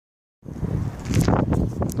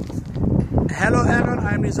Hello Aaron,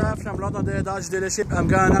 I'm Nizar from London Dodge dealership. I'm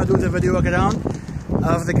gonna now do the video around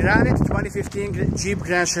of the Granite 2015 Jeep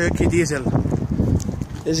Grand Cherokee diesel.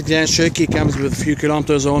 This Grand Cherokee comes with a few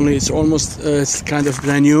kilometers only. It's almost it's kind of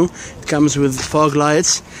brand new. It comes with fog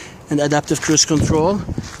lights and adaptive cruise control.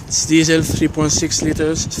 It's diesel, 3.6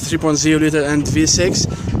 liters, 3.0 liter and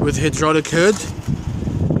V6 with hydraulic hood.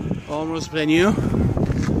 Almost brand new.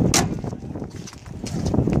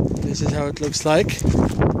 This is how it looks like.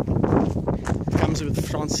 Comes with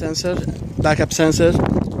front sensor, backup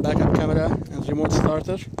camera and remote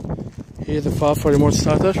starter. Here the fob for remote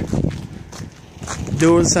starter.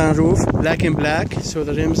 Dual sunroof, black and black, so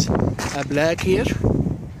the rims are black here.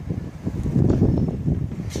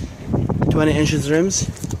 20 inches rims.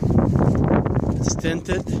 It's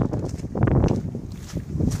tinted.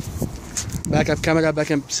 Backup camera,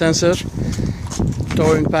 backup sensor.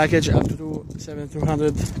 Towing package up to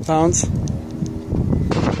 7,200 pounds.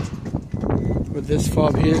 With this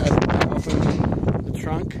fob here, I open the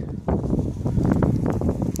trunk.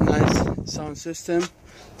 Nice sound system.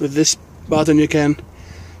 With this button you can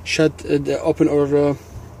shut open or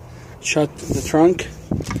shut the trunk.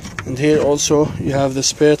 And here also you have the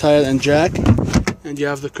spare tire and jack, and you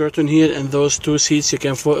have the curtain here, and those two seats you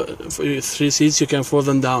can three seats you can fold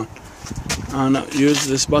them down. And use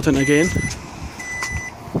this button again.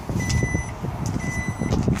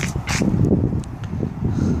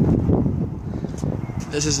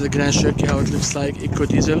 This is the Grand Cherokee, how it looks like, Eco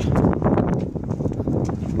Diesel.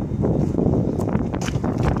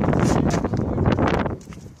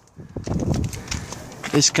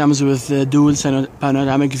 This comes with the dual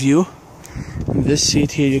panoramic view. And this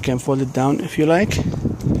seat here you can fold it down if you like.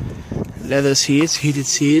 Leather seats, heated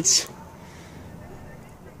seats,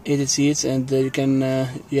 and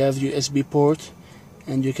you have USB port,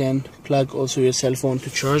 and you can plug also your cell phone to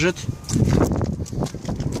charge it.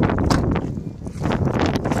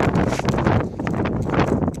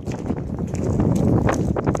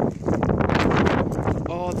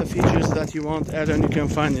 Features that you want, Aaron, you can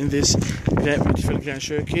find in this beautiful Grand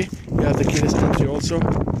Cherokee. You have the keyless entry also,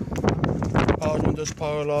 power windows,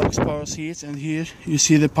 power locks, power seats, and here you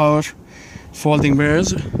see the power folding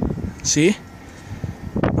mirrors. See,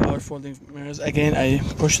 power folding mirrors. Again, I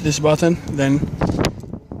push this button, then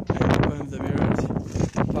I open the mirrors.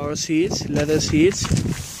 Power seats, leather seats,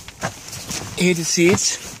 heated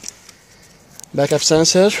seats, backup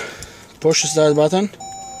sensor, push start button.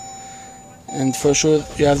 And for sure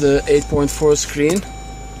you have the 8.4 screen.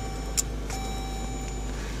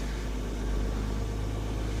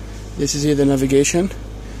 This is here the navigation,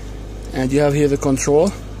 and you have here the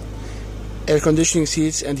control, air conditioning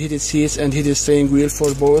seats and heated steering wheel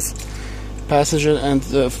for both passenger and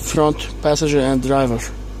the front passenger and driver.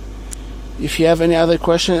 If you have any other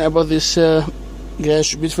question about this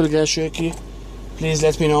beautiful Grand Cherokee, please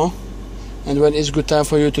let me know, and when is good time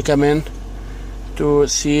for you to come in to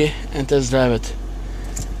see and test drive it.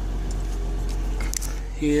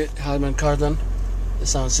 Here, Harman Kardon, the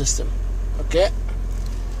sound system. Okay.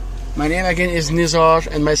 My name again is Nizar,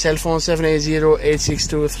 and my cell phone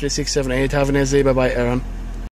 780-862-3678. Have a nice day. Bye bye, Aaron.